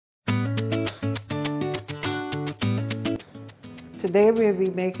Today we'll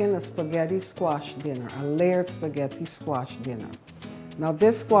be making a spaghetti squash dinner, a layered spaghetti squash dinner. Now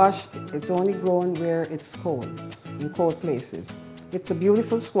this squash, it's only grown where it's cold, in cold places. It's a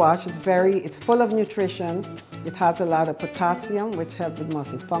beautiful squash. It's full of nutrition. It has a lot of potassium, which helps with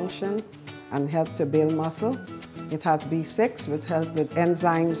muscle function and help to build muscle. It has B6, which helps with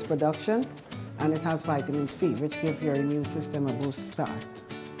enzymes production, and it has vitamin C, which gives your immune system a boost start.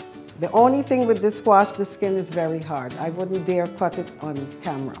 The only thing with this squash, the skin is very hard. I wouldn't dare cut it on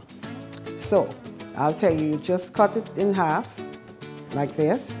camera. So I'll tell you, just cut it in half like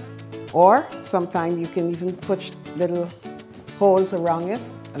this, or sometimes you can even put little holes around it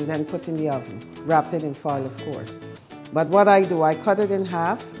and then put in the oven, wrapped it in foil, of course. But what I do, I cut it in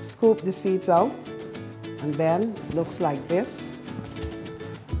half, scoop the seeds out, and then it looks like this.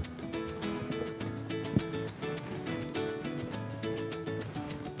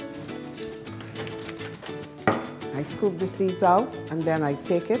 I scoop the seeds out, and then I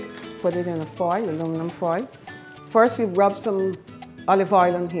take it, put it in a foil, aluminum foil. First you rub some olive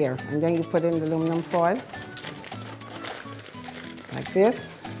oil on here, and then you put in the aluminum foil, like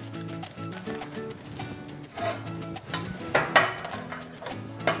this.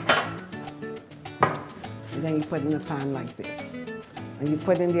 And then you put in a pan like this. And you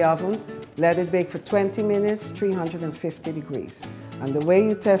put in the oven, let it bake for 20 minutes, 350 degrees. And the way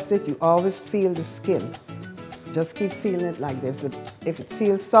you test it, you always feel the skin. Just keep feeling it like this. If it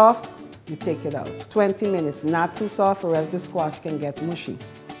feels soft, you take it out. 20 minutes, not too soft, or else the squash can get mushy.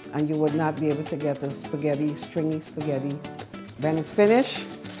 And you would not be able to get a spaghetti, stringy spaghetti. When it's finished,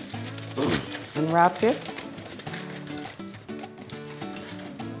 unwrap it,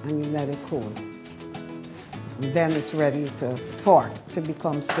 and you let it cool. And then it's ready to fork to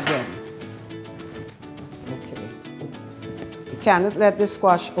become spaghetti. Okay. You cannot let the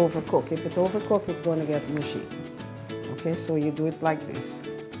squash overcook. If it overcooks, it's going to get mushy. Okay, so you do it like this.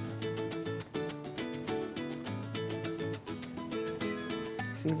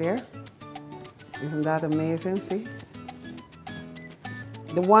 See there? Isn't that amazing? See?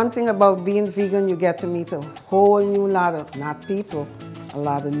 The one thing about being vegan, you get to meet a whole new lot of, not people, a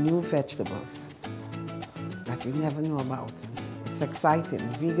lot of new vegetables that you never knew about. It's exciting.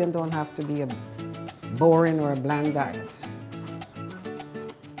 Vegan don't have to be a boring or a bland diet.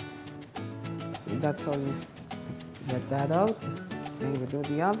 See, that's how you get that out. Then you do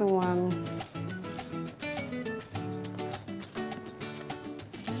the other one.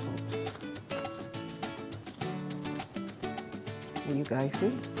 And you guys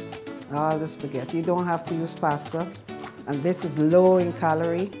see? All the spaghetti. You don't have to use pasta. And this is low in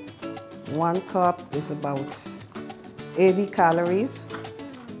calorie. 1 cup is about 80 calories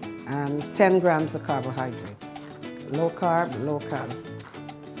and 10 grams of carbohydrates. Low carb, low cal,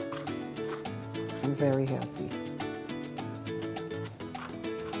 and very healthy.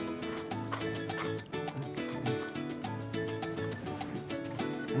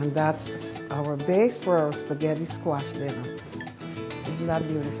 And that's our base for our spaghetti squash dinner. Isn't that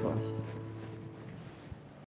beautiful?